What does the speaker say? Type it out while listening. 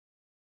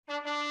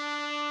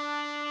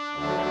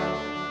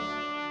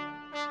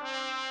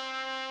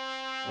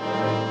Hey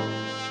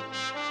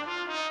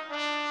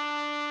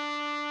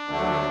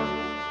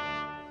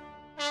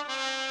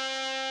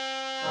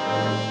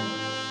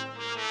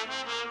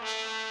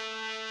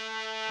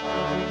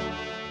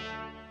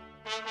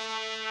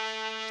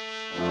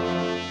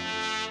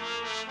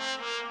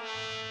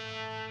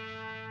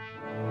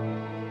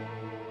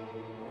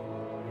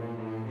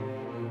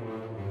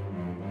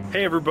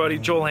everybody,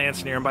 Joel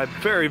Hansen here, and by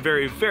very,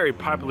 very, very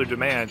popular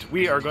demand,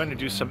 we are going to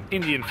do some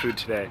Indian food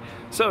today.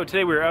 So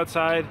today we're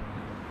outside,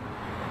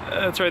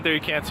 it's right there, you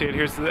can't see it,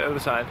 here's the other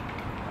side.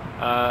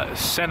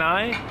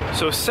 Senai.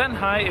 So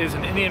Senai is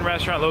an Indian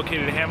restaurant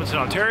located in Hansen,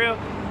 Ontario,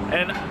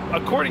 and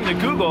according to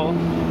Google,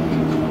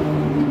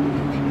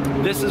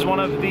 this is one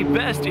of the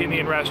best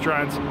Indian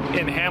restaurants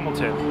in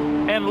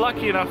Hamilton. And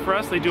lucky enough for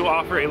us, they do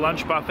offer a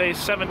lunch buffet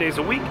 7 days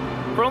a week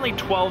for only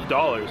 $12.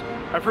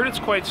 I've heard it's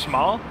quite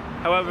small,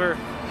 however,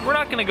 we're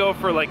not going to go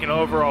for like an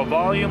overall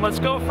volume. Let's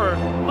go for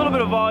a little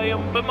bit of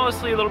volume, but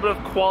mostly a little bit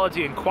of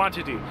quality and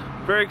quantity.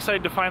 Very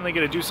excited to finally get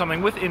to do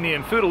something with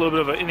Indian food, a little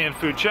bit of an Indian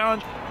food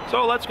challenge.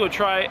 So let's go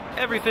try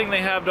everything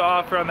they have to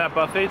offer on that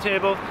buffet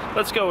table.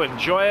 Let's go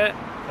enjoy it,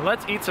 and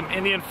let's eat some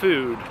Indian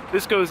food.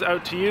 This goes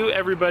out to you,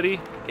 everybody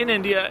in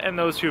India, and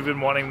those who have been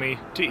wanting me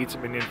to eat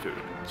some Indian food.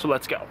 So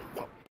let's go.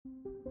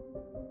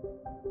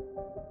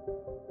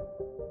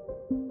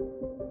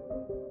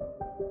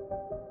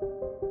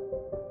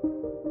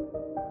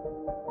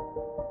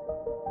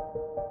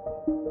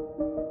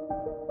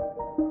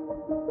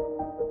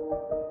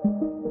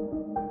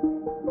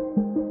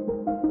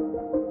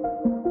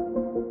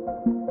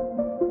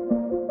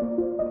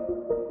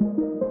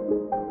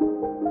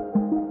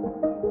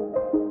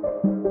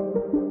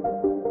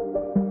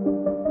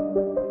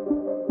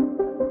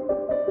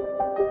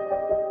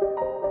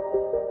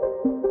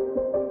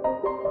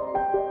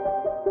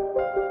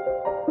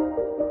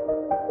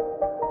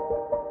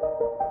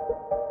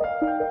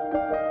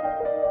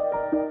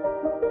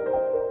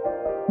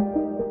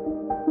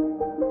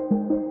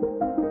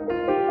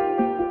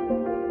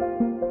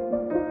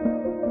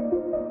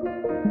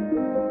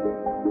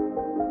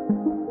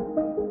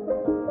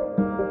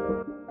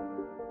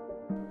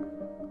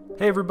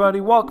 Hey everybody,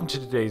 welcome to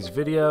today's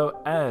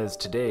video, as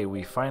today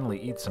we finally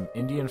eat some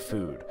Indian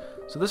food.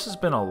 So this has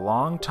been a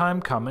long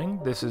time coming,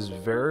 this has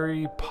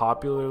very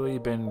popularly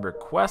been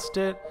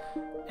requested,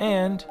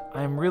 and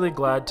I'm really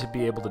glad to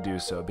be able to do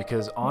so,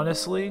 because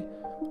honestly,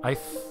 I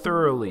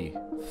thoroughly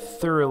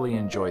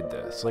enjoyed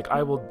this. Like,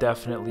 I will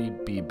definitely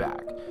be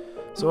back.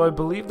 So I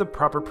believe the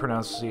proper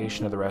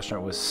pronunciation of the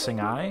restaurant was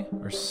Singai,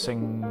 or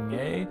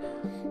Singay.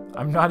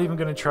 I'm not even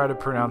going to try to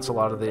pronounce a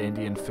lot of the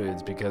Indian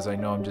foods because I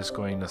know I'm just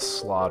going to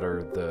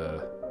slaughter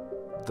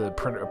the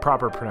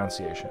proper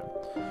pronunciation.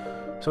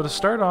 So to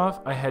start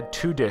off, I had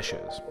two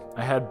dishes.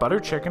 I had butter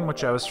chicken,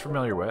 which I was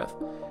familiar with,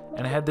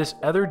 and I had this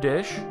other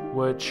dish,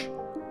 which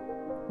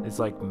is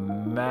like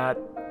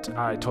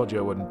I told you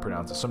I wouldn't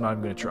pronounce it, so I'm not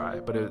even going to try.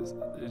 But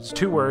it's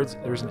two words.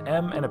 There's an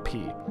M and a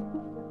P.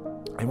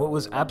 And what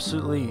was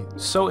absolutely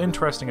so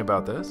interesting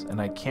about this, and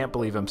I can't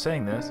believe I'm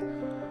saying this,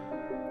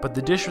 but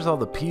the dish with all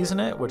the peas in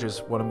it, which is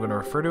what I'm going to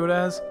refer to it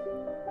as,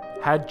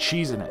 had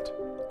cheese in it.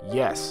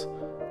 Yes,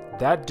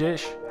 that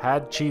dish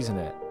had cheese in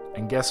it.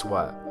 And guess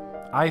what?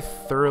 I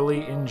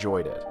thoroughly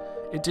enjoyed it.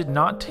 It did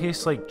not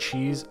taste like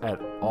cheese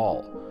at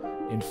all.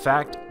 In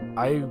fact,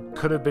 I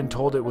could have been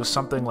told it was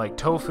something like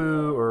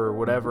tofu or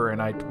whatever,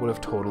 and I would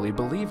have totally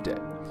believed it.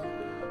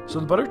 So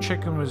the butter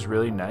chicken was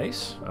really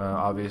nice,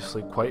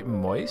 obviously quite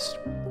moist.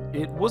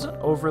 It wasn't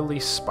overly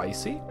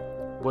spicy,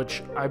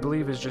 which I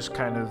believe is just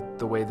kind of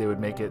the way they would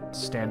make it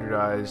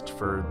standardized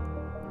for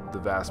the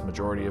vast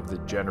majority of the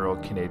general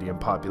Canadian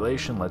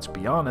population, let's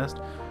be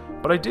honest.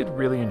 But I did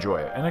really enjoy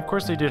it. And of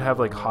course they did have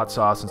like hot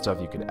sauce and stuff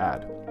you could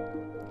add.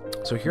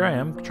 So here I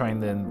am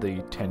trying then the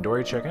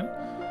tandoori chicken.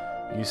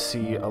 You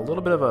see a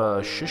little bit of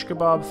a shish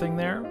kebab thing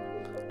there.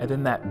 And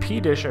then that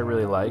pea dish I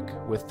really like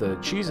with the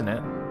cheese in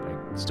it.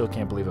 I still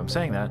can't believe I'm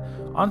saying that.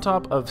 On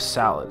top of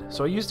salad.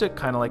 So I used it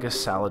kind of like a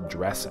salad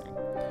dressing.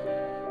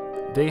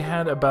 They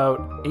had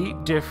about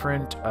 8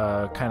 different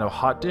kind of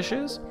hot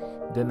dishes.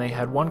 Then they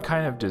had one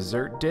kind of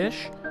dessert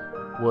dish,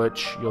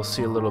 which you'll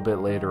see a little bit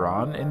later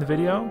on in the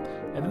video.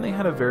 And then they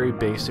had a very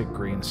basic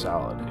green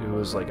salad. It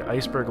was like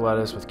iceberg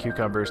lettuce with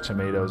cucumbers,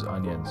 tomatoes,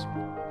 onions.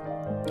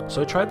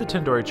 So I tried the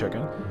tandoori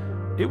chicken.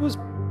 It was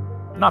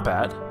not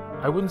bad.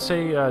 I wouldn't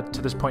say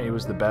to this point it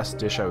was the best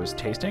dish I was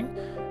tasting.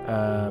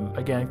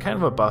 Again, kind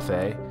of a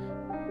buffet.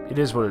 It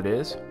is what it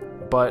is.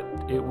 But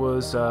it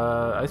was,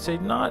 I'd say,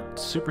 not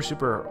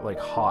super like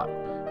hot.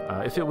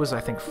 If it was, I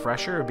think,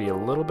 fresher, it'd be a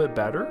little bit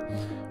better.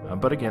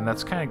 But again,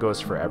 that's kind of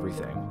goes for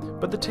everything.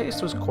 But the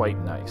taste was quite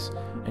nice.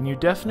 And you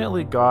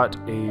definitely got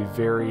a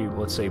very,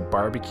 let's say,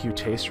 barbecue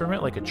taste from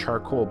it, like a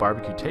charcoal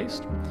barbecue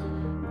taste.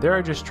 There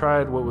I just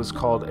tried what was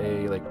called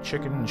a like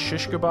chicken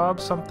shish kebab,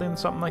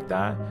 something like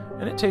that.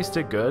 And it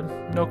tasted good.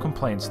 No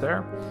complaints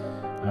there.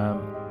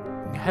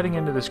 Heading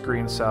into this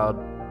green salad,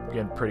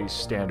 again, pretty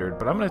standard,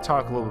 but I'm going to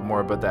talk a little bit more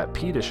about that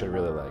pea dish I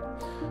really like.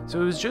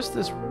 So it was just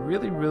this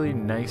really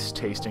nice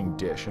tasting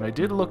dish, and I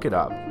did look it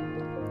up,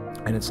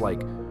 and it's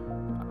like,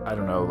 I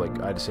don't know,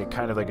 like I'd say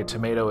kind of like a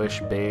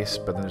tomato-ish base,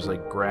 but then there's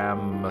like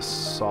gram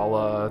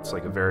masala. It's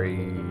like a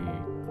very,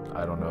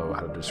 I don't know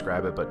how to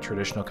describe it, but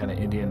traditional kind of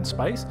Indian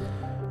spice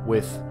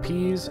with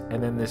peas,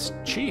 and then this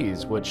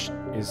cheese, which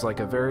is like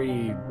a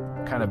very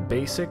kind of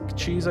basic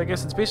cheese, I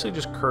guess. It's basically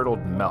just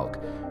curdled milk,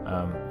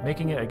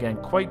 making it again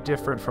quite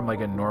different from like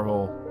a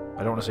normal,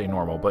 I don't want to say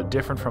normal, but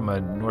different from a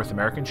North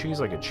American cheese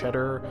like a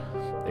cheddar,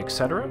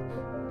 etc.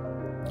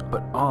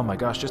 But oh my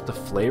gosh, just the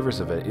flavors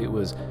of it. It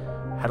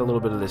had a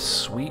little bit of this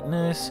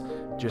sweetness,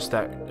 just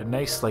that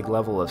nice like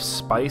level of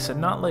spice,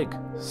 and not like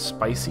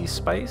spicy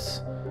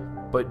spice,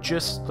 but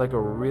just like a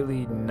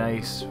really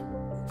nice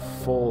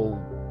full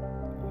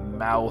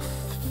mouth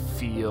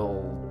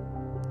feel,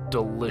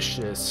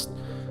 delicious,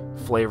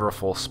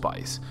 flavorful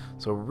spice.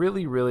 So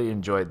really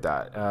enjoyed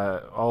that.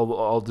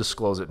 I'll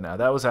disclose it now.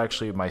 That was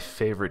actually my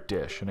favorite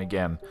dish, and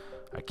again,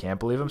 I can't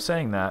believe I'm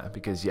saying that,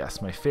 because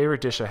yes, my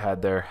favorite dish I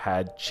had there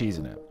had cheese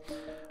in it.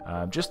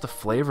 Just the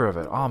flavor of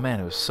it, oh man,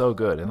 it was so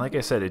good. And like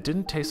I said, it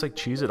didn't taste like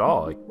cheese at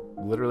all. Like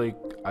literally,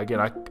 again,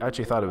 I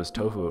actually thought it was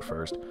tofu at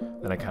first,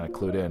 then I kind of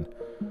clued in.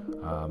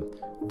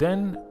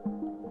 Then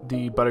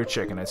the butter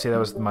chicken, I'd say that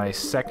was my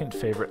second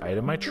favorite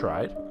item I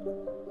tried.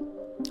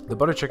 The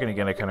butter chicken,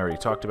 again, I kind of already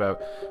talked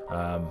about.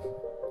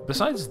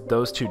 Besides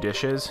those two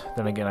dishes,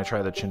 then again, I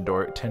tried the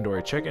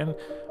tandoori chicken.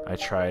 I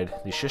tried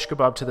the shish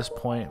kebab to this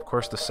point. Of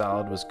course, the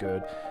salad was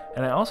good.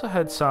 And I also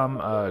had some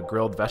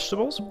grilled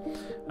vegetables,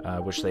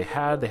 which they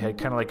had. They had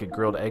kind of like a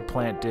grilled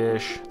eggplant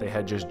dish. They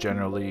had just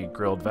generally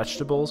grilled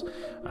vegetables,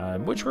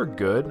 which were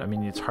good. I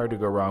mean, it's hard to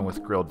go wrong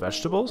with grilled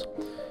vegetables.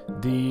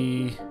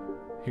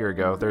 Here we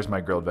go. There's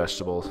my grilled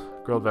vegetables.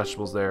 Grilled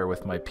vegetables there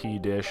with my pea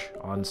dish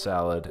on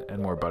salad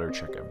and more butter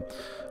chicken.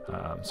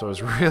 So I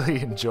was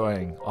really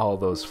enjoying all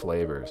those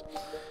flavors.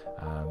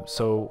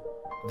 So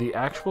the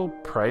actual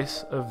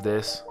price of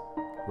this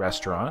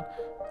restaurant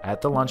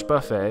at the lunch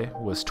buffet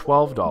was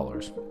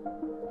 $12.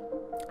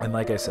 And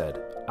like I said,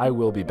 I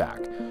will be back.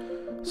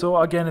 So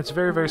again, it's a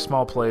very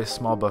small place,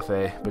 small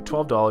buffet, but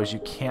 $12, you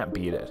can't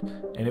beat it.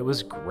 And it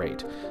was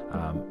great.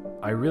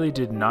 I really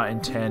did not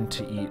intend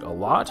to eat a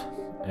lot.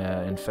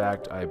 In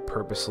fact, I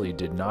purposely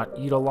did not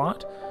eat a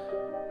lot.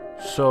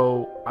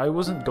 So I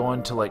wasn't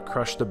going to like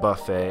crush the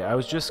buffet. I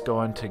was just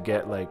going to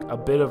get like a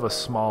bit of a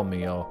small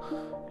meal,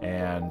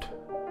 and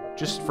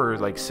just for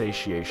like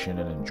satiation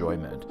and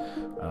enjoyment.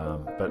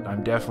 But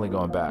I'm definitely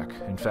going back.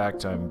 In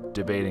fact, I'm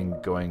debating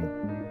going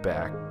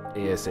back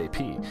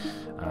ASAP.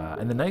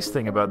 And the nice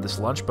thing about this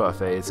lunch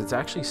buffet is it's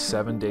actually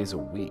 7 days a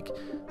week.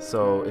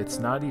 So it's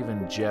not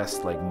even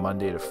just like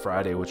Monday to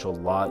Friday, which a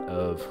lot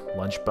of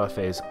lunch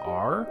buffets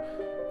are.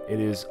 It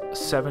is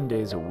 7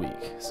 days a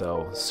week.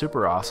 So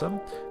super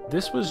awesome.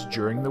 This was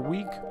during the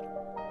week.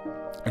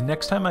 And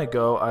next time I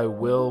go, I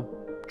will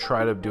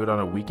try to do it on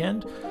a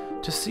weekend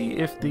to see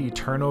if the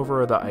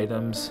turnover of the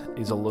items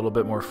is a little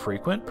bit more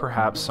frequent.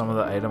 Perhaps some of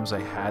the items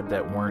I had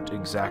that weren't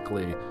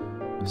exactly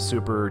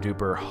super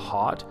duper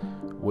hot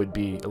would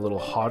be a little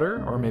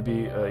hotter, or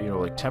maybe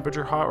like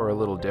temperature hot or a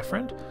little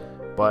different.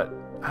 But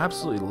I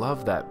absolutely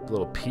love that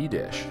little pea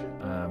dish,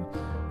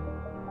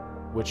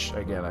 which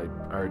again I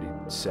already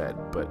said,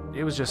 but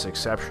it was just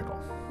exceptional.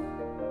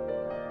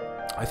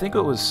 I think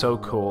what was so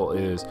cool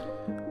is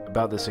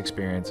about this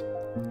experience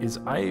is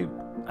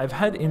I've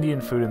had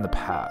Indian food in the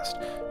past.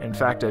 In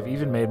fact, I've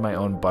even made my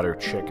own butter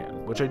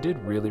chicken, which I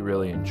did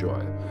really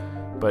enjoy.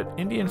 But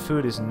Indian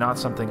food is not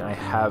something I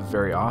have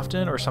very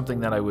often, or something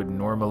that I would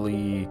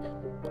normally,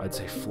 I'd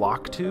say,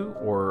 flock to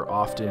or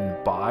often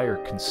buy or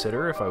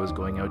consider if I was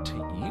going out to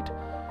eat.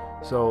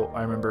 So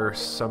I remember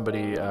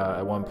somebody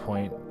at one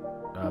point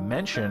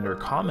mentioned or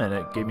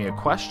commented, gave me a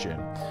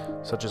question,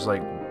 such as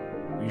like,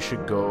 you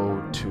should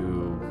go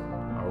to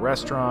a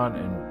restaurant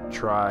and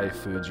try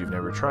foods you've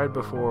never tried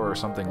before, or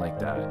something like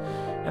that.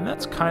 And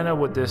that's kind of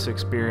what this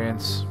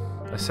experience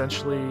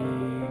essentially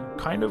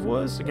kind of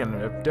was. Again,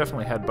 I've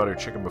definitely had butter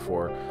chicken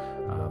before,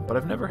 but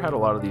I've never had a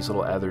lot of these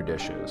little other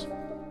dishes.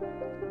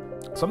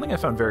 Something I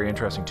found very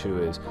interesting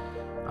too is,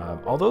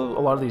 although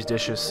a lot of these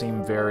dishes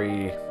seem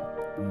very,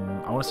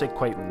 I want to say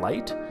quite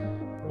light.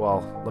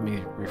 Well, let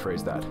me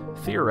rephrase that.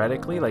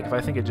 Theoretically, like if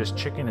I think of just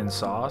chicken and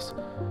sauce,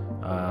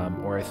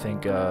 or I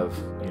think of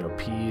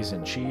peas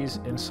and cheese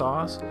in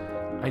sauce,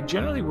 I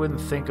generally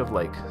wouldn't think of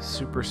like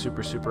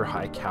super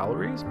high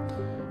calories.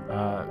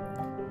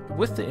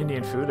 With the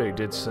Indian food, I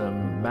did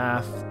some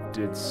math,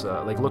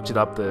 looked it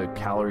up, the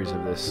calories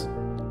of this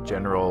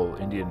general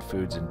Indian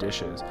foods and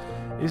dishes.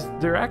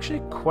 They're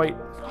actually quite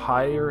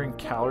higher in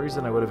calories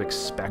than I would have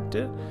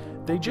expected.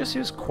 They just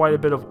use quite a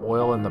bit of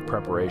oil in the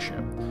preparation.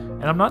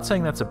 And I'm not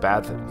saying that's a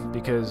bad thing,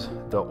 because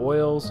the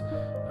oils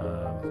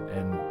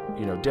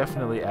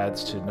definitely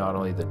adds to not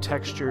only the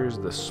textures,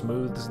 the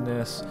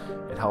smoothness,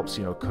 it helps,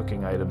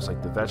 cooking items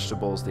like the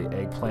vegetables, the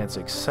eggplants,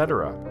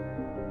 etc.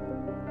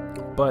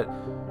 But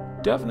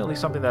definitely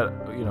something that,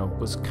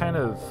 was kind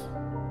of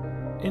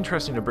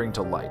interesting to bring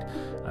to light.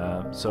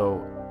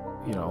 So,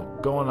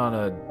 going on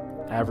an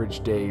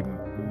average day,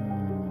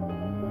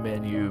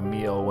 menu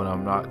meal when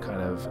I'm not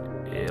kind of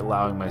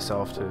allowing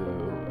myself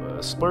to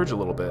splurge a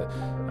little bit.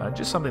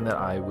 Just something that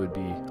I would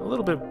be a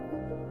little bit,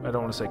 I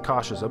don't want to say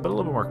cautious of, but a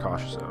little bit more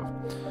cautious of.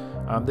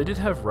 They did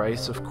have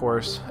rice, of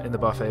course, in the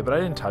buffet, but I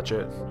didn't touch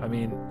it. I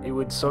mean, it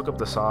would soak up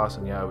the sauce,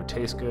 and yeah, it would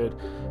taste good,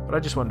 but I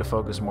just wanted to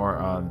focus more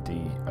on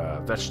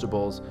the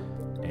vegetables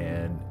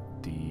and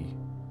the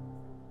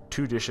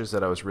two dishes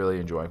that I was really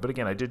enjoying. But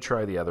again, I did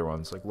try the other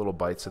ones, like little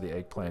bites of the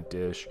eggplant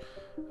dish,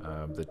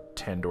 the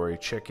tandoori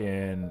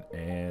chicken,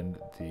 and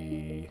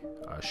the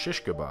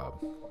shish kebab.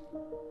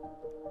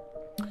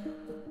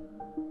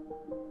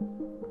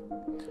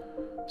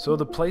 So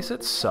the place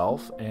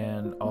itself,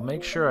 and I'll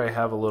make sure I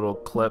have a little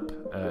clip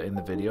in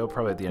the video,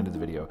 probably at the end of the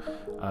video.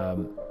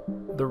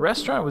 The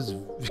restaurant was,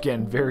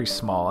 again, very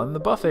small, and the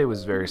buffet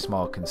was very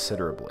small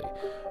considerably.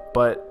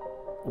 But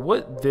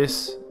what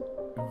this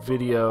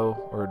video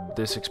or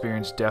this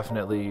experience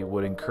definitely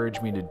would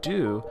encourage me to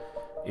do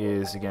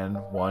is, again,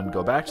 one,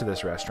 go back to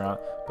this restaurant,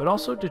 but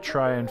also to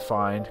try and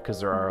find,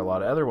 because there are a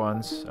lot of other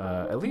ones,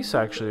 at least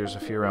actually there's a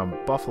few around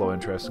Buffalo,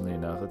 interestingly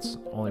enough. That's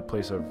the only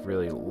place I've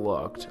really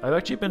looked. I've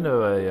actually been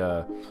to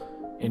a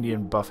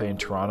Indian buffet in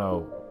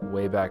Toronto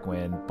way back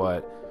when,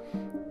 but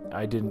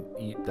I didn't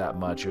eat that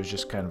much. It was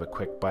just kind of a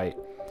quick bite.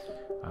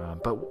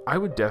 But I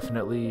would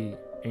definitely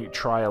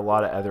try a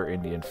lot of other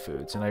Indian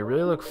foods, and I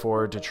really look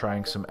forward to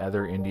trying some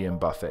other Indian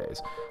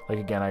buffets. Like,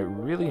 again, I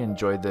really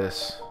enjoyed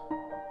this.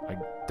 I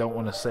don't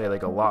want to say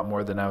like a lot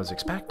more than I was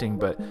expecting,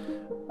 but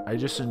I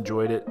just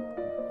enjoyed it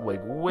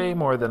like way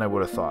more than I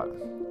would have thought.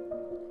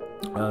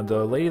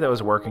 The lady that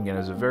was working in, it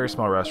was a very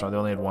small restaurant. They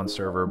only had one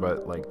server,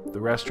 but like the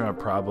restaurant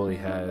probably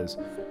has,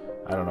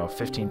 I don't know,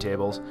 15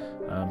 tables.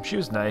 She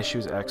was nice. She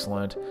was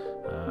excellent.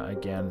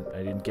 Again, I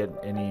didn't get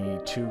any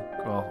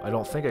I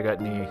don't think I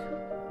got any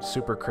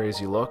super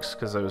crazy looks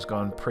because I was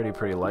going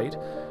pretty light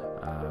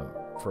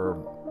for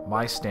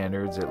my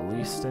standards at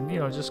least, and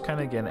just kind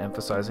of again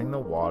emphasizing the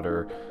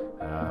water.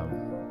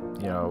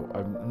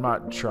 I'm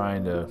not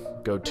trying to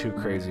go too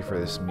crazy for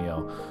this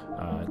meal,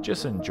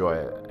 just enjoy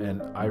it,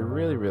 and I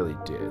really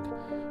did.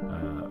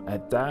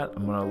 At that,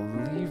 I'm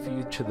gonna leave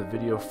you to the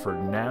video for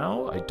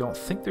now. I don't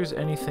think there's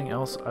anything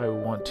else I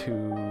want to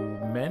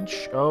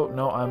mention. Oh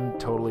no, I'm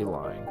totally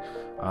lying.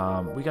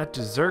 We got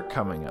dessert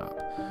coming up.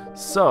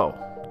 So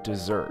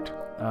dessert,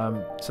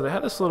 so they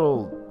had this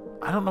little,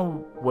 I don't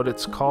know what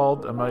it's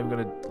called. I'm not even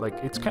gonna,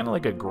 it's kind of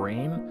like a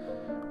grain,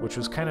 which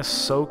was kind of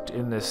soaked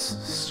in this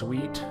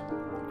sweet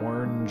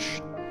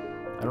orange,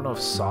 I don't know if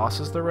sauce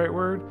is the right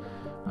word,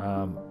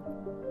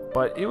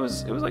 but it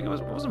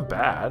wasn't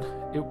bad.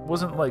 It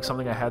wasn't like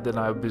something I had that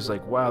I was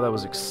like, wow, that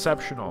was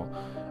exceptional,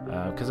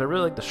 because I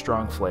really like the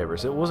strong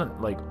flavors. It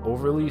wasn't like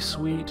overly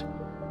sweet,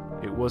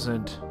 it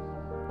wasn't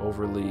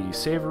overly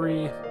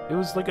savory. It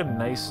was like a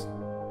nice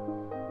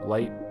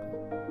light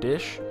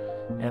dish.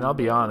 And I'll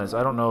be honest,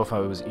 I don't know if I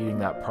was eating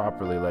that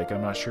properly. Like,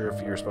 I'm not sure if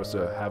you're supposed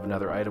to have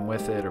another item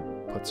with it or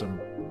put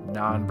some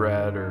naan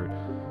bread or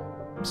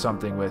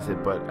something with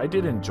it, but I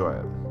did enjoy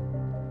it.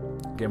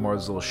 Get more of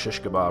those little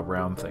shish kebab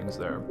round things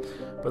there.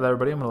 But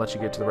everybody, I'm going to let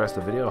you get to the rest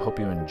of the video. I hope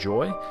you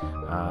enjoy.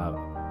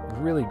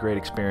 Really great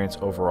experience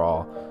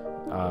overall.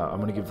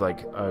 I'm going to give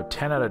like a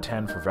 10 out of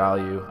 10 for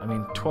value. I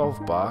mean,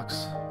 12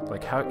 bucks.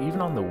 Like, how,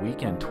 even on the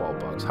weekend, 12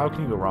 bucks. How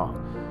can you go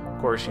wrong?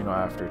 Of course,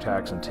 after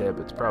tax and tip,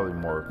 it's probably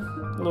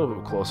a little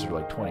bit closer to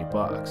like 20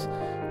 bucks,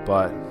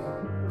 but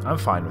I'm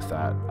fine with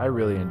that. I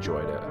really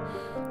enjoyed it.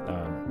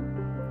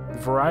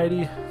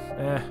 Variety,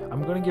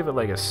 I'm going to give it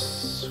like a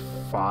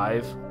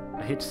 5.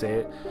 I hate to say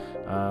it.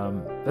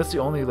 That's the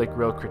only like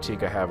real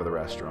critique I have of the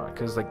restaurant,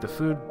 because like the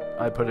food,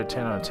 I put a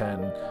 10 out of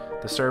 10.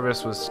 The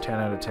service was 10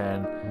 out of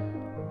 10.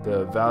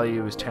 The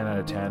value is 10 out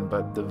of 10,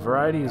 but the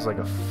variety is like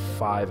a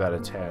 5 out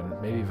of 10,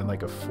 maybe even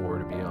like a 4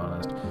 to be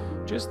honest.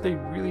 Just they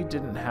really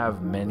didn't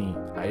have many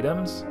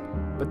items,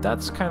 but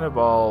that's kind of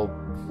all,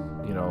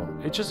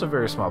 it's just a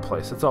very small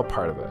place. It's all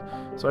part of it.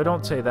 So I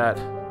don't say that,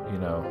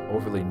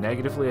 overly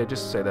negatively. I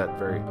just say that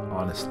very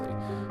honestly.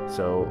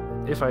 So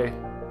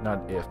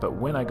but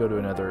when I go to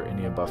another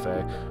Indian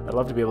buffet, I'd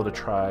love to be able to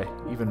try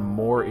even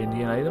more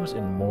Indian items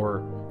and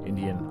more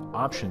Indian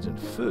options and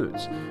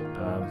foods.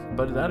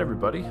 But with that,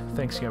 everybody,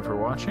 thanks again for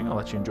watching. I'll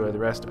let you enjoy the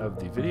rest of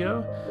the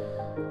video,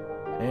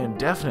 and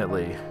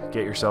definitely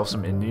get yourself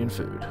some Indian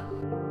food.